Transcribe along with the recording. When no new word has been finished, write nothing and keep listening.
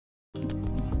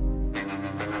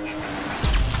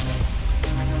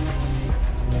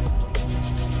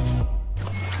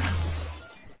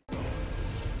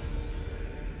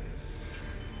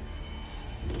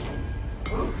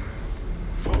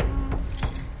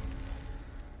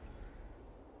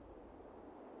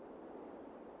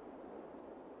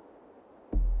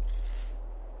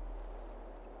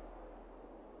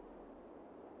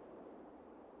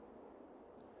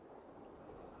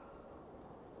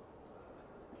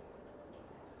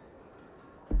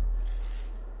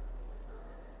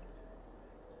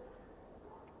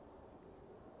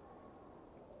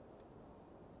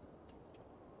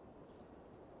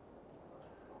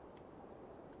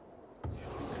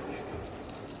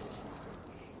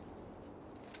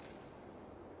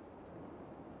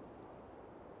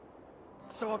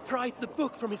So I pried the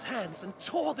book from his hands and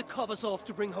tore the covers off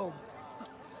to bring home.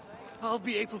 I'll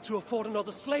be able to afford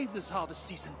another slave this harvest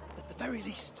season, at the very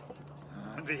least.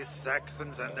 And these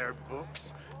Saxons and their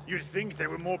books? You'd think they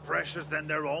were more precious than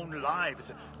their own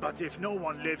lives. But if no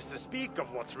one lives to speak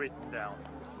of what's written down,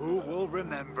 who will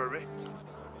remember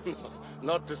it?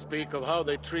 Not to speak of how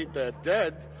they treat their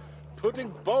dead. Putting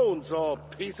bones or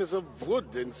pieces of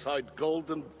wood inside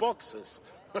golden boxes.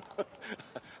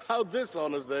 How this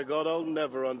honors their god, I'll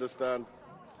never understand.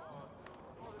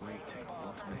 Waiting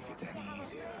won't make it any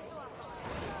easier.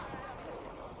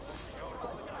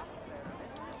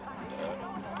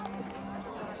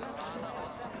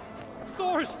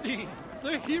 Thorstein,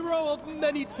 the hero of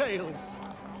many tales.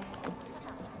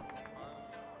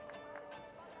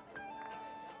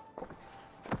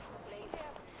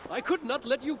 I could not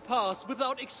let you pass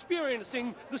without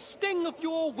experiencing the sting of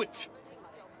your wit.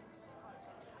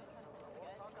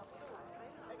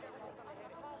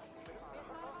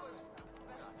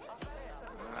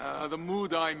 The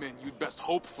mood I'm in, you'd best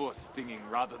hope for a stinging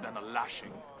rather than a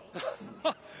lashing.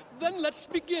 Then let's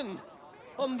begin.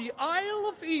 On the Isle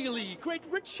of Ely, great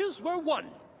riches were won.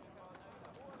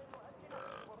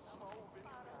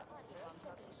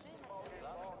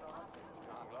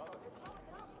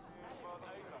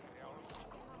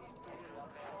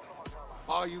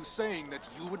 Are you saying that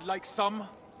you would like some?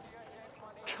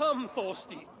 Come,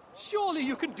 Thorstein. Surely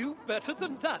you can do better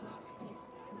than that.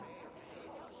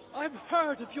 I've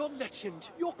heard of your legend,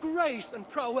 your grace and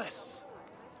prowess.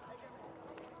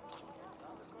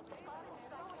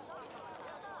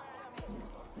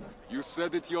 You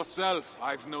said it yourself.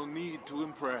 I've no need to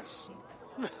impress.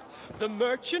 The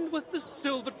merchant with the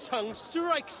silver tongue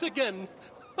strikes again.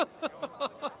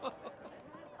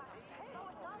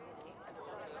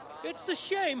 It's a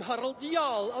shame Harald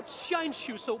Jarl outshines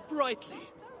you so brightly.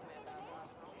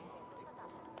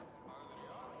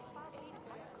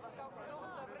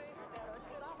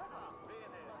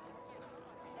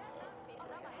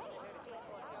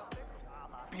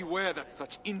 Beware that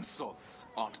such insults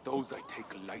aren't those I take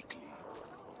lightly.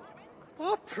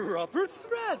 A proper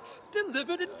threat,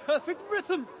 delivered in perfect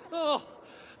rhythm. Oh,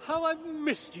 how I've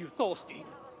missed you, Thorstein.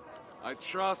 I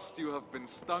trust you have been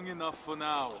stung enough for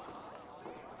now.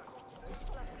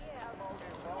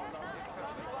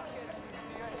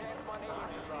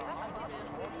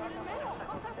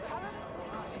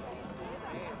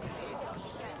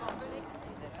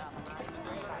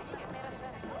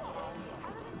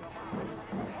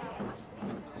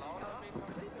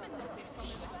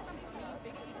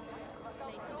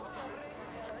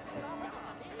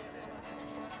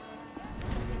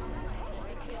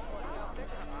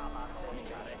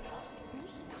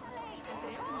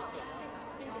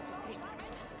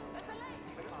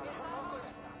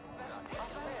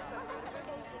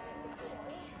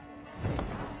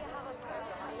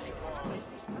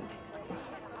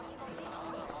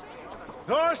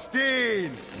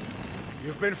 Thorstein!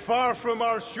 You've been far from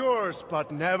our shores,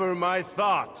 but never my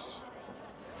thoughts.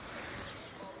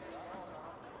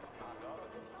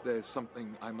 There's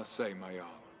something I must say, my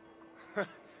Jarl.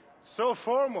 So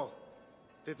formal.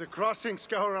 Did the crossing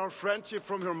scour our friendship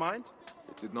from your mind?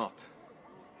 It did not.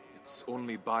 It's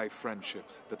only by friendship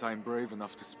that I'm brave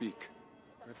enough to speak.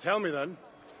 Tell me then.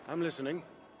 I'm listening.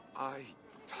 I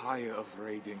tire of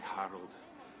raiding Harald.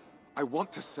 I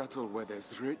want to settle where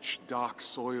there's rich, dark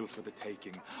soil for the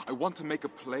taking. I want to make a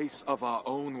place of our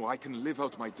own where I can live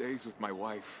out my days with my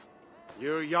wife.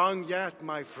 You're young yet,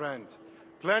 my friend.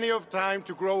 Plenty of time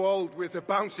to grow old with a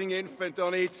bouncing infant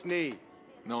on each knee.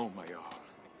 No, my Jarl.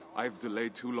 I've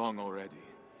delayed too long already.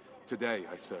 Today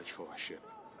I search for a ship.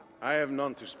 I have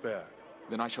none to spare.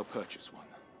 Then I shall purchase one.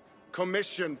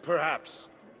 Commission, perhaps.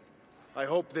 I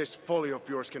hope this folly of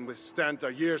yours can withstand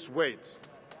a year's wait.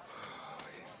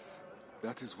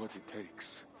 That is what it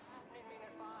takes.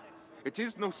 It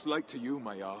is no slight to you,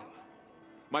 my Jarl.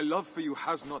 My love for you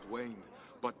has not waned,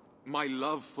 but my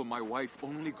love for my wife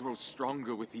only grows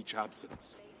stronger with each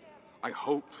absence. I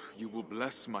hope you will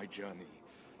bless my journey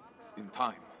in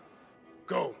time.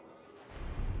 Go.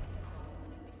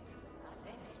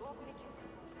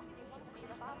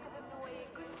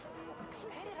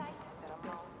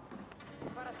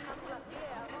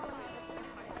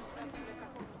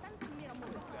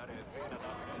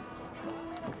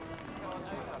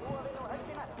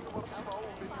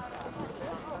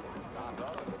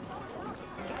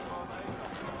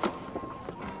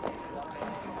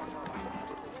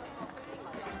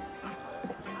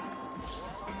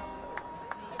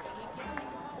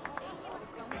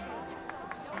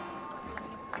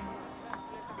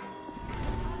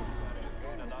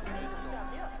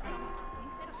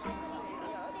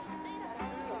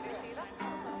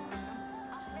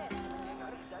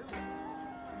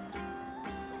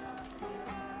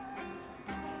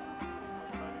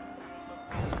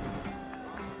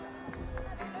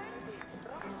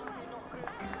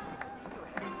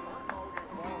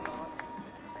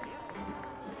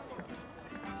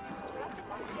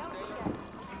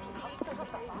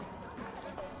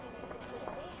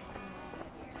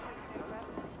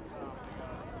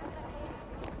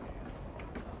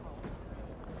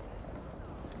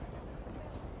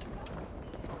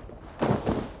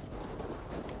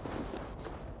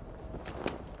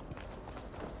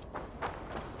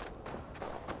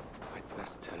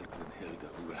 best tell Brunhilde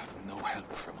we will have no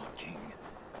help from our king.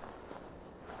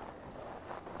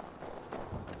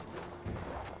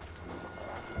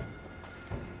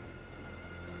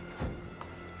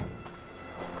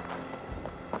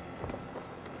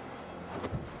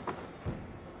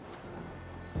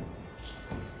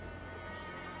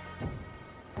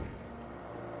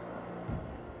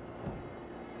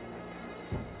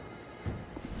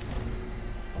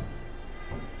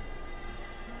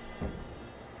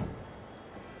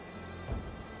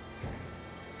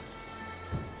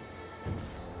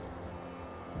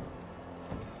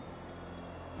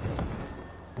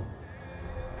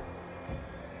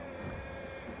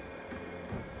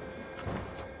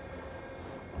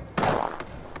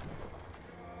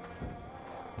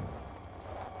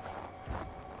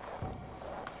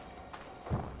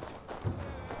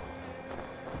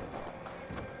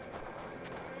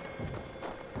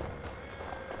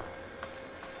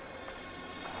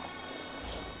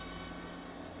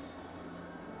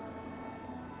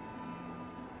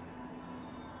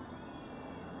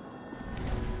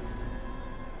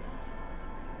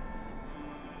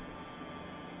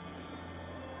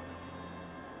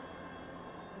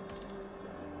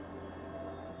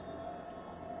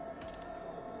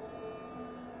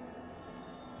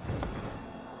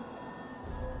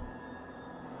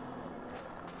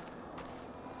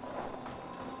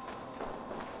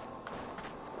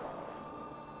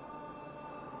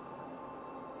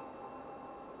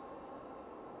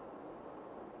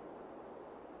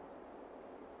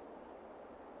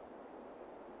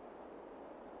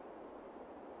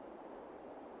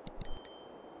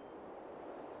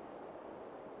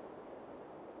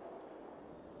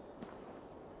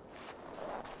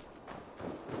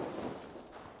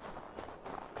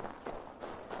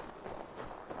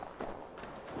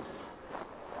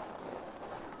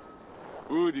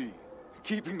 Woody,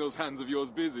 keeping those hands of yours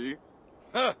busy.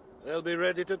 Ha! They'll be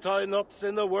ready to tie knots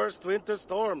in the worst winter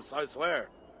storms, I swear.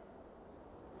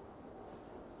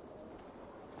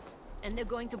 And they're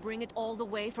going to bring it all the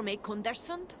way from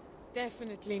Ekundersund?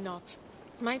 Definitely not.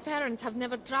 My parents have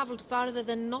never traveled farther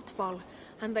than Notfall,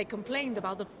 and they complained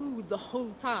about the food the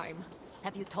whole time.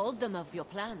 Have you told them of your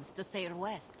plans to sail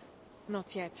west?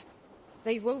 Not yet.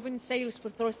 They've woven sails for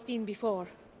Thorstein before.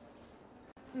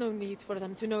 No need for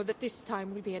them to know that this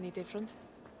time will be any different.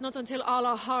 Not until all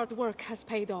our hard work has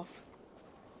paid off.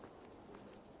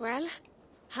 Well,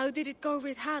 how did it go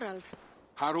with Harald?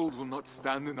 Harold will not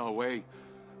stand in our way,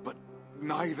 but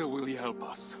neither will he help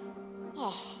us.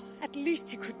 Oh, at least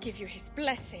he could give you his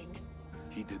blessing.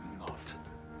 He did not.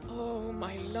 Oh,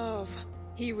 my love.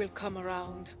 He will come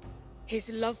around. His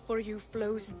love for you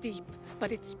flows deep,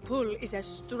 but its pull is as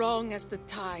strong as the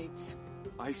tides.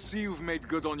 I see you've made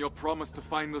good on your promise to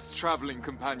find us traveling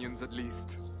companions at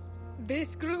least.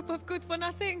 This group of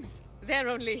good-for-nothings, they're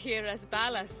only here as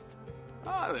ballast.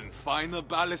 Ah, then find a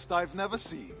ballast I've never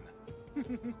seen.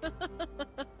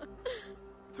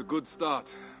 It's a good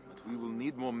start, but we will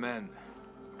need more men.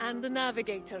 And the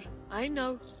navigator, I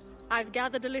know. I've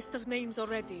gathered a list of names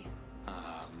already.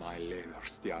 Ah, my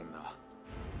Leatherstjarna.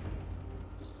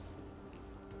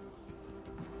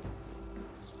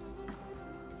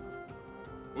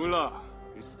 Ulla,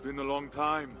 it's been a long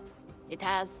time. It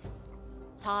has.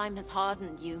 Time has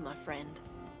hardened you, my friend,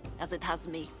 as it has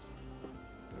me.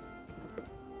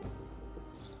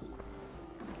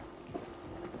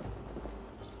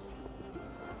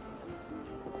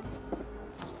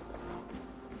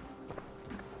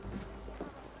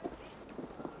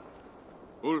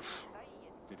 Ulf,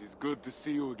 it is good to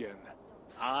see you again.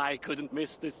 I couldn't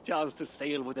miss this chance to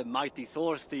sail with the mighty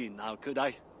Thorstein, now could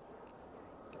I?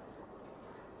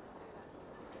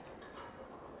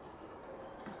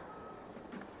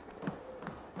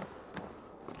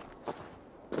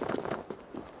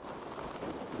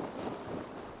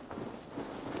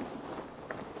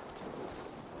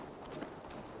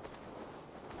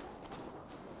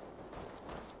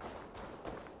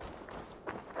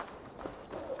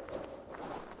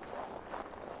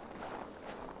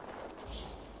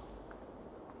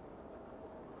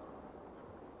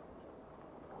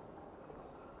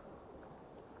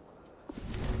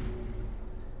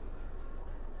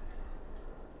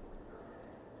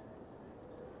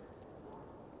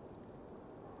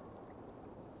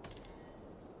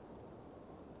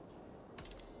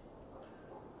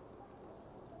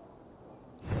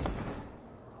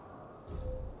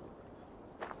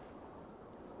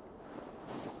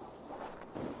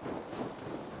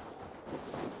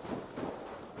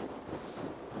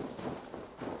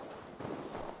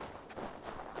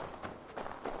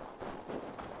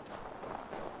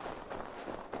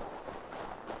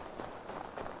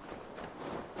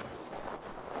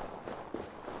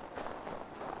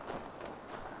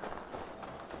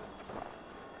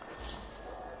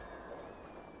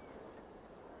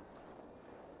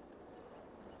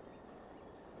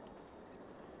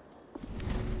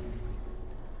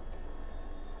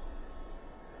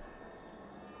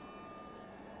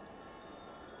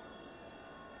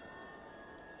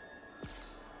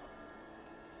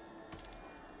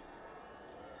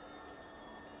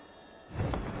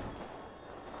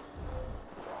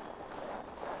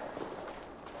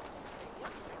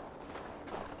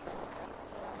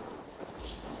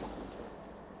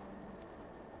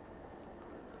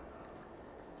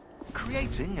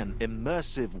 Creating an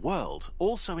immersive world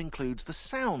also includes the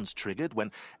sounds triggered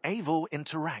when Eivor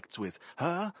interacts with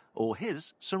her or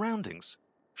his surroundings.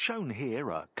 Shown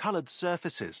here are coloured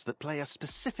surfaces that play a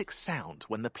specific sound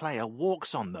when the player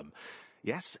walks on them.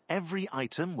 Yes, every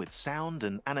item with sound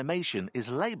and animation is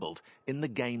labelled in the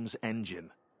game's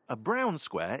engine. A brown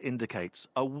square indicates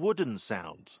a wooden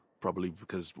sound, probably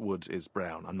because wood is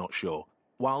brown, I'm not sure,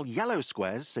 while yellow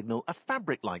squares signal a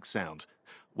fabric-like sound.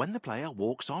 When the player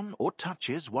walks on or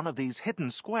touches one of these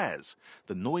hidden squares,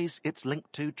 the noise it's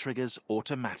linked to triggers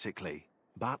automatically.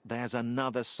 But there's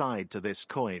another side to this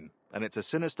coin, and it's a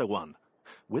sinister one.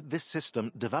 With this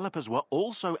system, developers were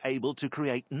also able to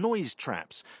create noise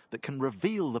traps that can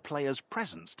reveal the player's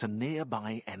presence to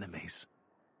nearby enemies.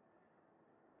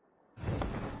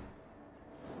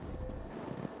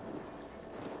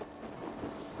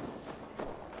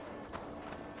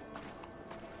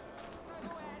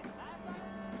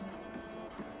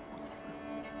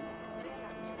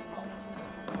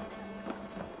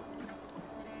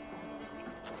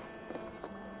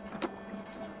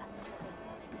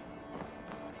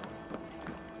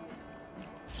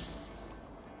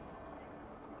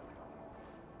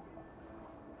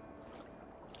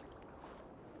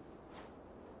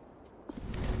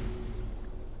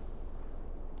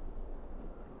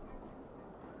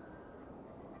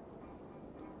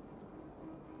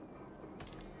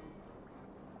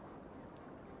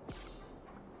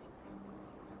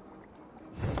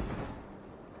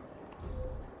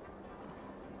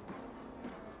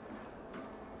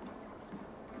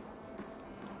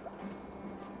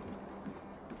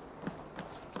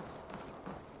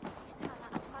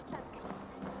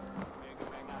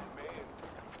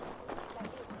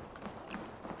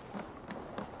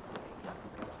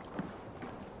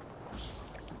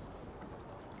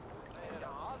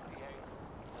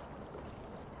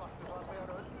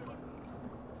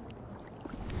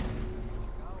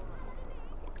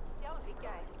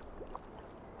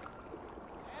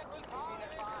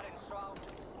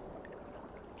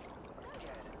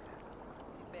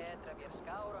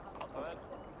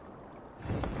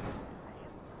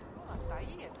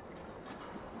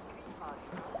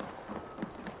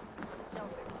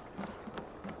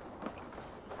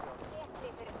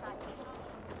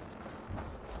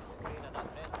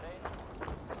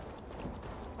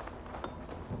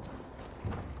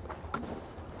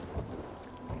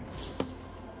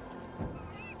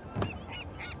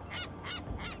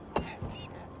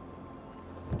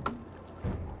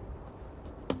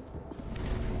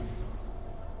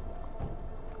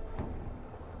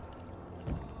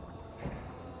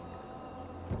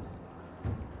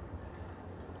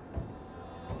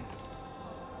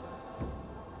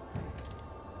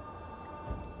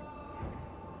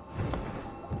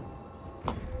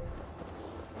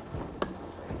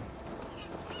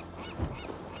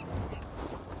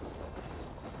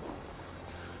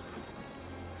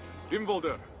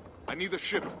 Imbolder, I need a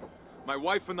ship. My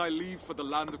wife and I leave for the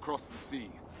land across the sea.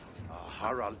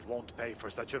 Harald won't pay for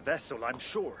such a vessel, I'm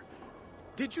sure.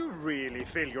 Did you really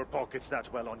fill your pockets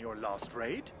that well on your last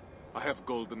raid? I have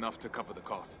gold enough to cover the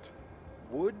cost.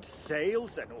 Wood,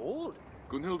 sails, and all?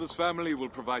 Gunhilda's family will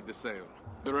provide the sail.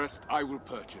 The rest I will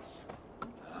purchase.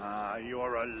 Ah,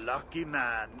 you're a lucky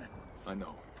man. I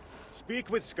know. Speak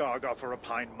with Skarga for a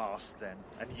pine mast, then,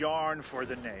 and yarn for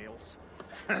the nails.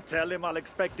 Tell him I'll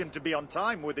expect him to be on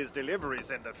time with his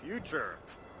deliveries in the future.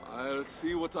 I'll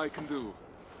see what I can do.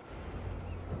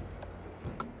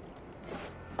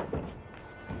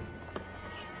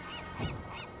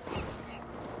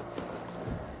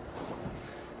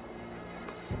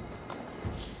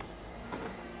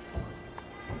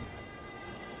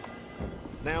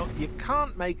 Now, you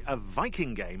can't make a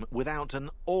Viking game without an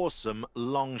awesome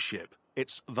longship.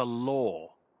 It's the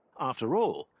law. After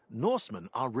all, Norsemen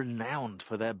are renowned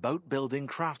for their boat-building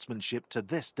craftsmanship to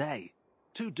this day.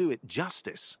 To do it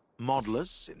justice,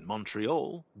 modelers in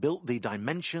Montreal built the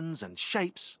dimensions and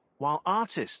shapes, while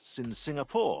artists in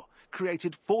Singapore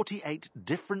created 48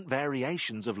 different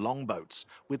variations of longboats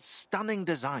with stunning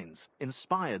designs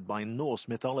inspired by Norse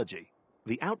mythology.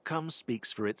 The outcome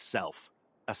speaks for itself.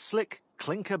 A slick,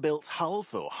 clinker-built hull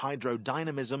for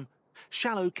hydrodynamism,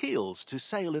 shallow keels to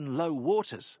sail in low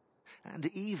waters, and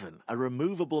even a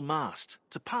removable mast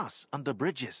to pass under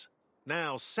bridges.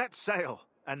 Now set sail,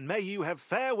 and may you have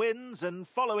fair winds and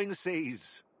following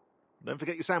seas. Don't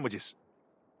forget your sandwiches.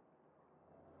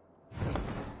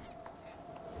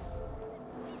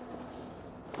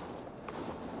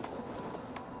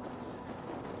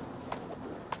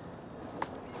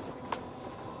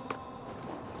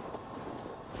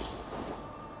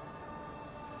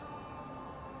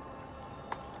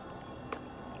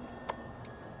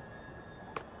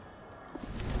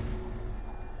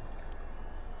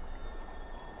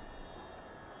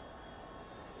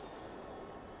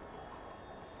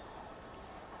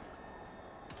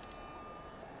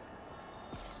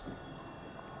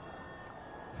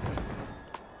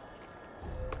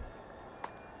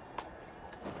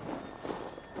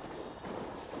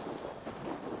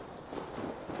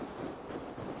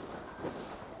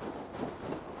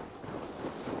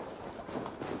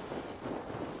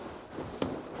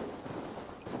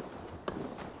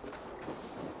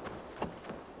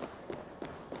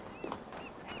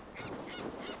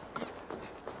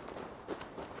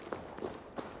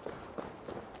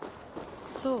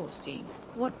 Thorstein,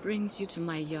 what brings you to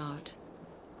my yard?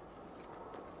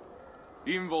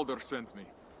 Ingvaldur sent me.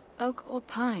 Oak or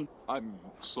pine? I'm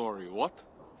sorry, what?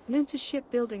 New to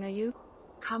shipbuilding, are you?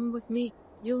 Come with me.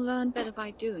 You'll learn better by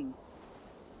doing.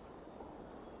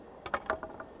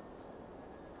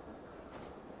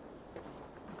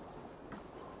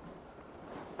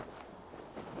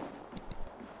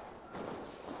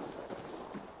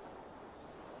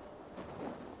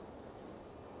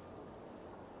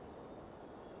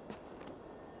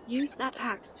 Use that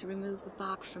axe to remove the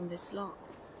bark from this log.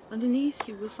 Underneath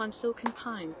you will find silken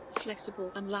pine,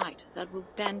 flexible and light, that will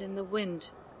bend in the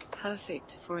wind.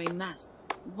 Perfect for a mast.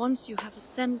 Once you have a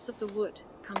sense of the wood,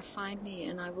 come find me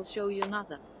and I will show you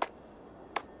another.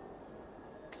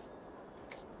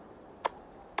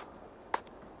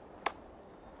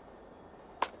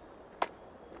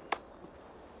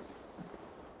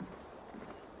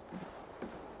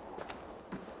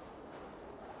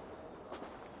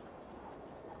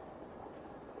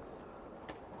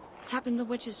 Tap in the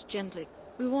wedges gently.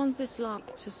 We want this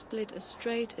log to split as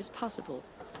straight as possible.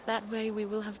 That way we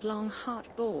will have long,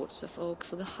 hard boards of oak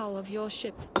for the hull of your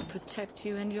ship to protect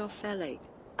you and your fellow.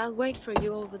 I'll wait for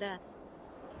you over there.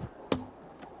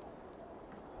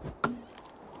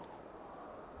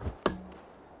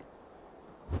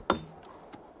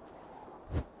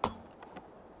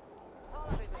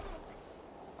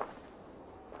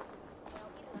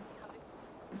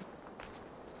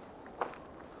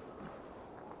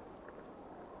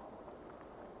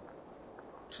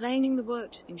 Planing the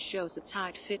wood ensures a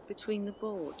tight fit between the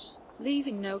boards,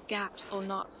 leaving no gaps or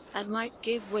knots that might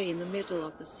give way in the middle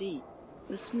of the sea.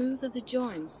 The smoother the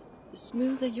joints, the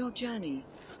smoother your journey.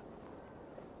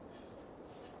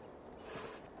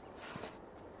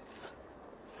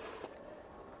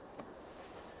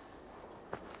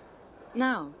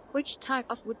 Now, which type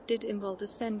of wood did Ingvaldur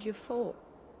send you for?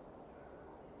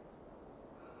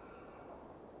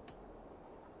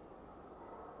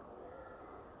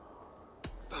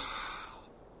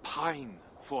 Pine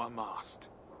for a mast.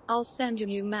 I'll send you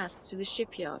new mast to the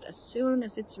shipyard as soon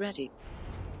as it's ready.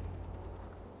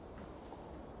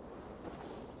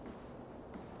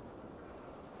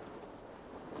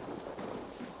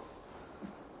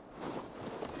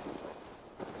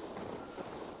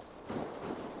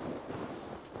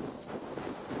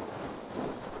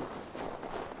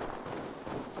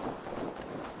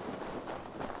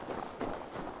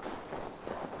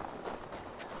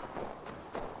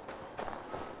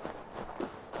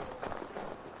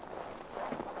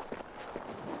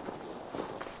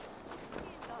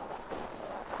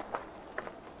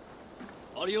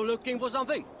 Are you looking for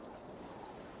something?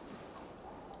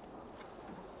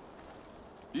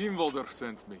 Ingvaldur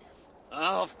sent me.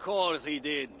 Of course he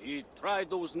did. He tried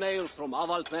those nails from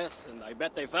Avaldsnes, and I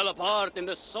bet they fell apart in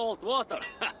the salt water.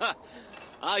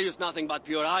 I use nothing but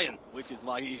pure iron, which is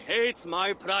why he hates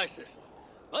my prices.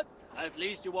 But at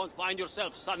least you won't find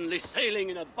yourself suddenly sailing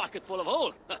in a bucket full of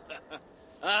holes.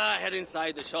 Head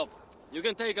inside the shop. You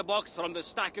can take a box from the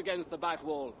stack against the back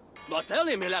wall. But tell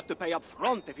him he'll have to pay up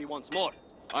front if he wants more.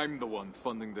 I'm the one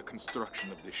funding the construction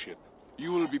of this ship.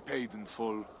 You will be paid in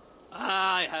full.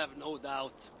 I have no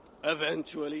doubt.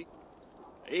 Eventually.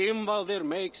 Ingvaldur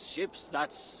makes ships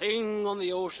that sing on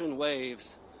the ocean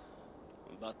waves.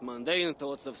 But mundane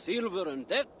thoughts of silver and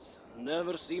debt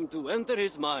never seem to enter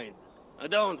his mind.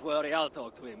 Don't worry, I'll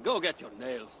talk to him. Go get your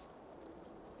nails.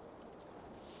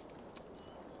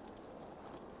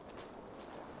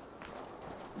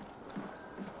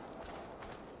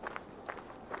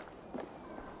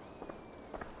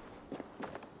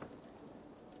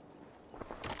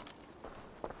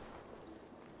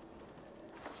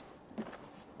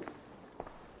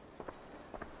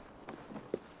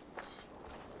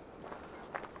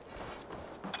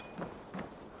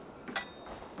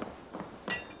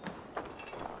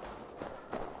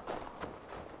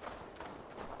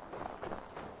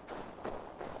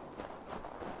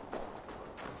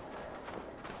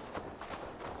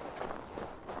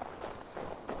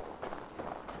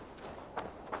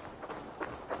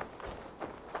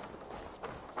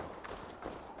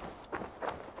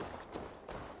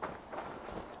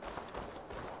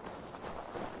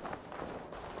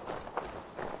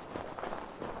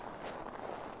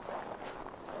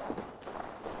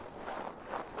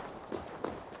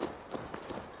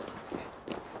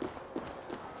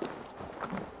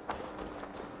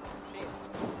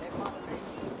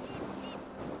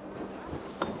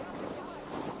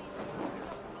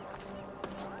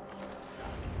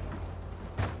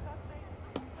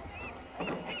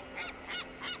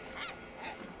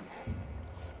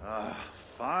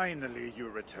 Finally you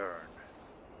return.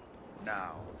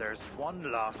 Now, there's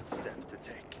one last step to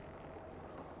take.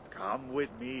 Come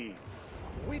with me.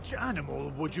 Which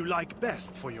animal would you like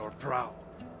best for your prow?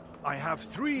 I have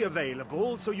 3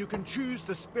 available, so you can choose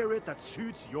the spirit that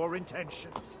suits your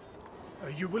intentions.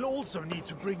 You will also need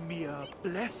to bring me a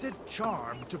blessed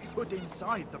charm to put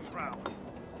inside the prow.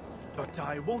 But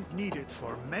I won't need it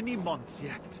for many months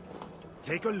yet.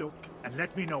 Take a look and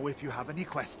let me know if you have any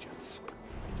questions.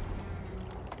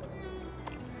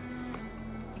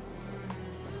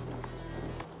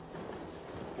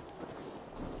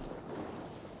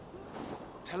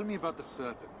 Tell me about the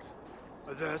serpent.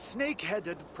 The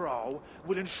snake-headed prow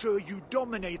will ensure you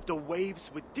dominate the waves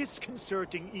with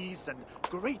disconcerting ease and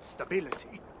great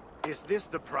stability. Is this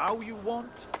the prow you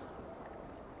want?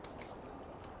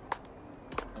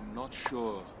 I'm not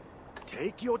sure.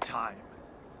 Take your time.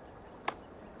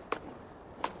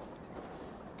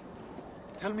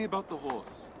 Tell me about the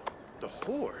horse. The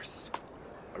horse?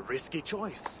 A risky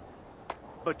choice.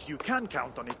 But you can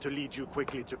count on it to lead you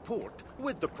quickly to port,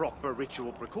 with the proper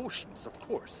ritual precautions, of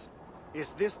course.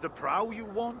 Is this the prow you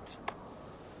want?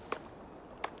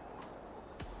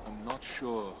 I'm not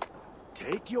sure.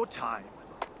 Take your time.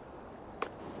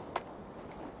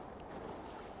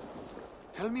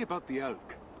 Tell me about the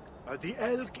elk. The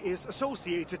elk is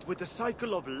associated with the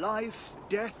cycle of life,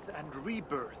 death, and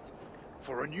rebirth.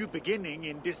 For a new beginning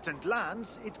in distant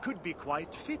lands, it could be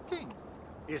quite fitting.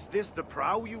 Is this the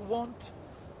prow you want?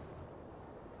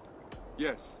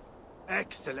 Yes.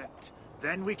 Excellent.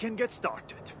 Then we can get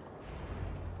started.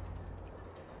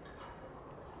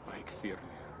 Eivor,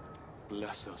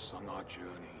 bless us on our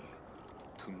journey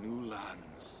to new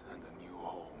lands and a new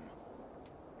home.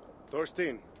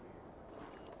 Thorstein.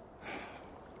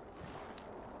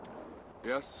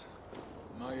 Yes,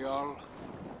 my Jarl.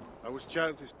 I was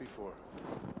childish before.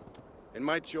 In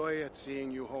my joy at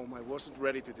seeing you home, I wasn't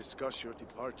ready to discuss your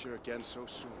departure again so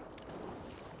soon.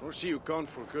 Nor see you gone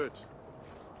for good.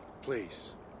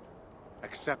 Please,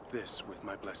 accept this with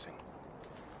my blessing.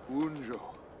 Unjo,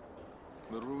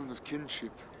 the rune of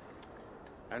kinship.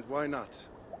 And why not?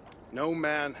 No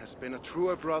man has been a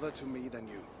truer brother to me than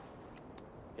you.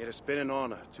 It has been an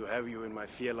honor to have you in my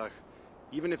félag,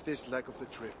 even if this leg of the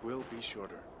trip will be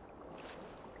shorter.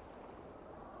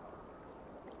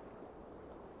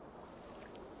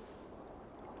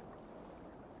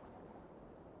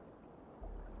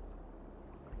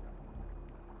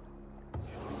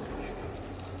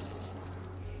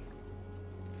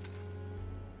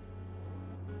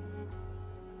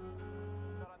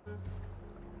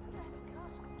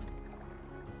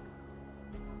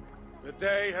 The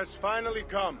day has finally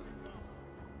come.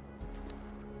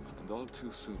 And all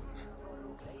too soon.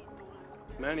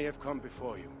 Many have come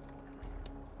before you,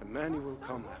 and many will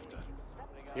come after.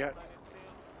 Yet,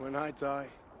 when I die,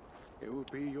 it will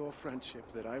be your friendship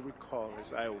that I recall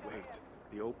as I await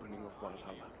the opening of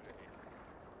Valhalla.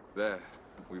 There,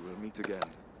 we will meet again.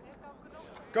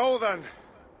 Go then,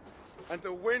 and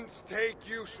the winds take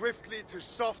you swiftly to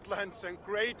soft lands and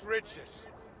great riches.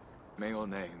 May your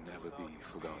name never be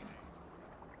forgotten.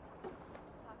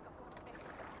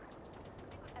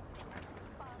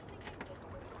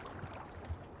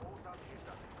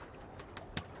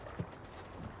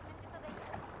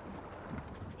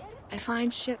 A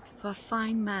fine ship for a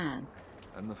fine man.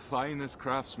 And the finest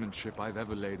craftsmanship I've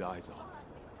ever laid eyes on.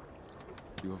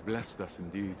 You have blessed us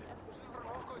indeed.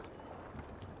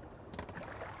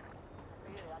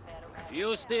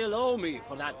 You still owe me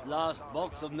for that last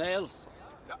box of nails.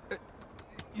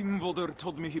 Imvolder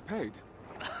told me he paid.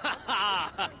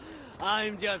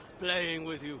 I'm just playing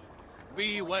with you.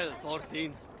 Be well,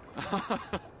 Thorstein.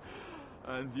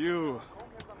 And you.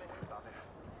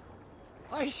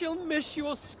 I shall miss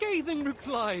your scathing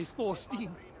replies,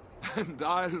 Thorstein. And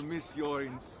I'll miss your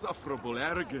insufferable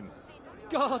arrogance.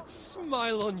 God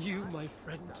smile on you, my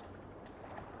friend.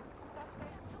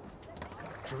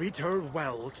 Treat her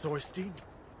well, Thorstein.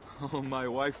 Oh, my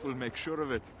wife will make sure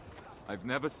of it. I've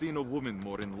never seen a woman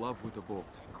more in love with a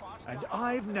boat. And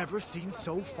I've never seen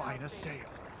so fine a sail.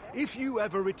 If you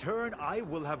ever return, I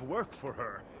will have work for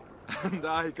her. And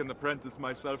I can apprentice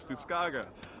myself to Skaga.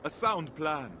 A sound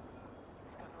plan.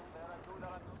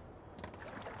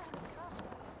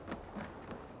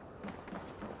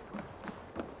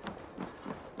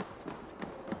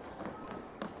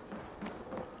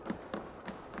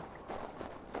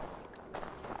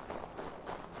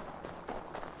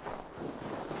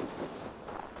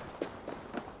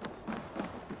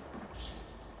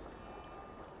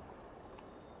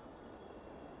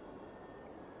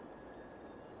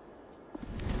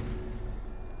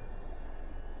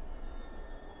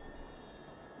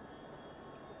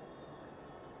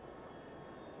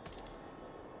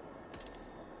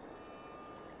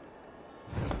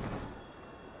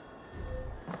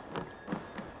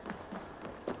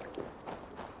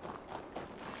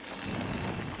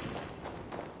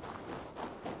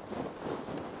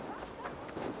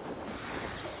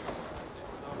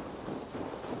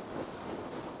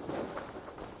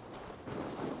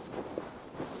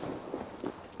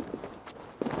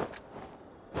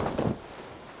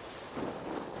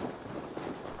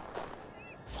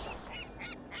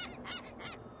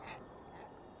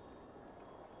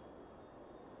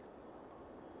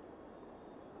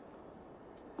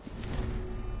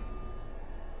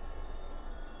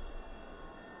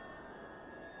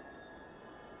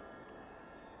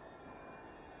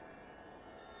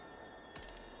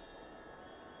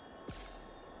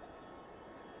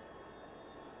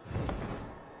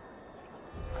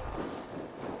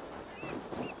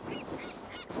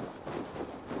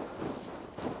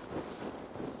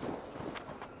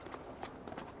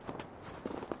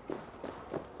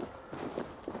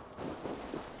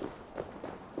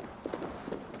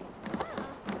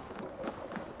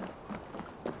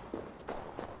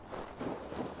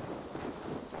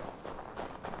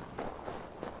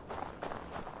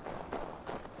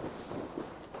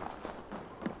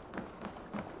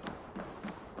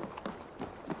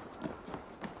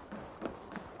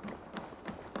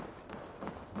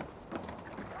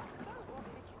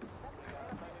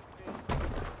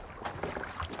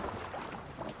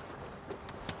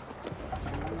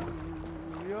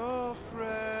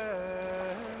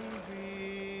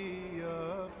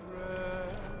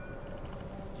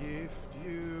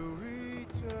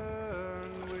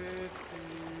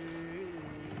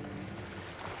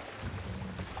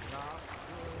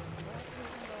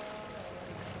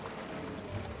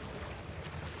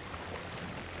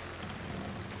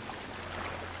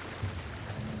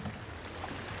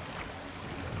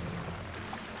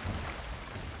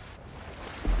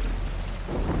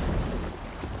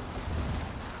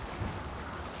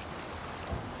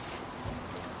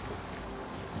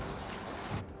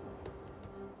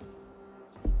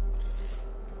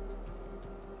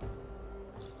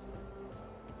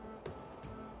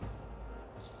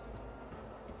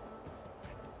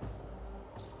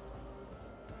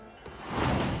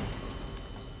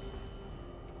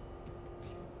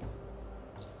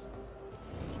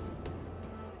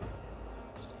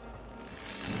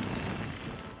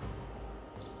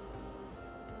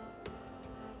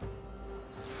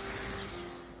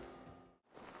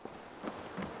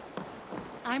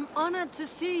 I'm honored to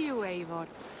see you, Eivor.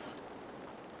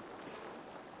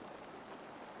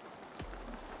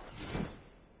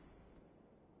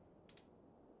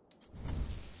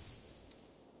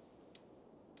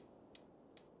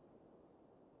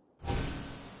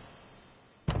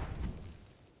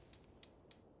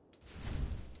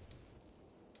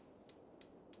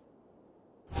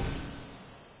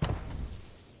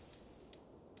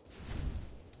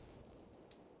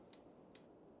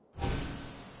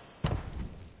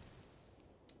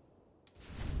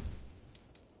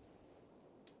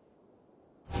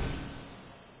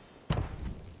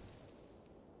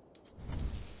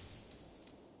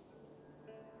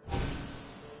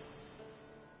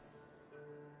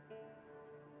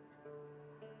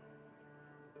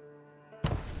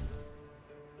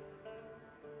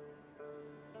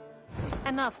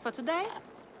 Enough for today?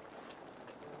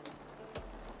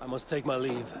 I must take my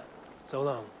leave. So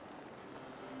long.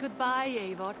 Goodbye,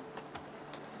 Eivor.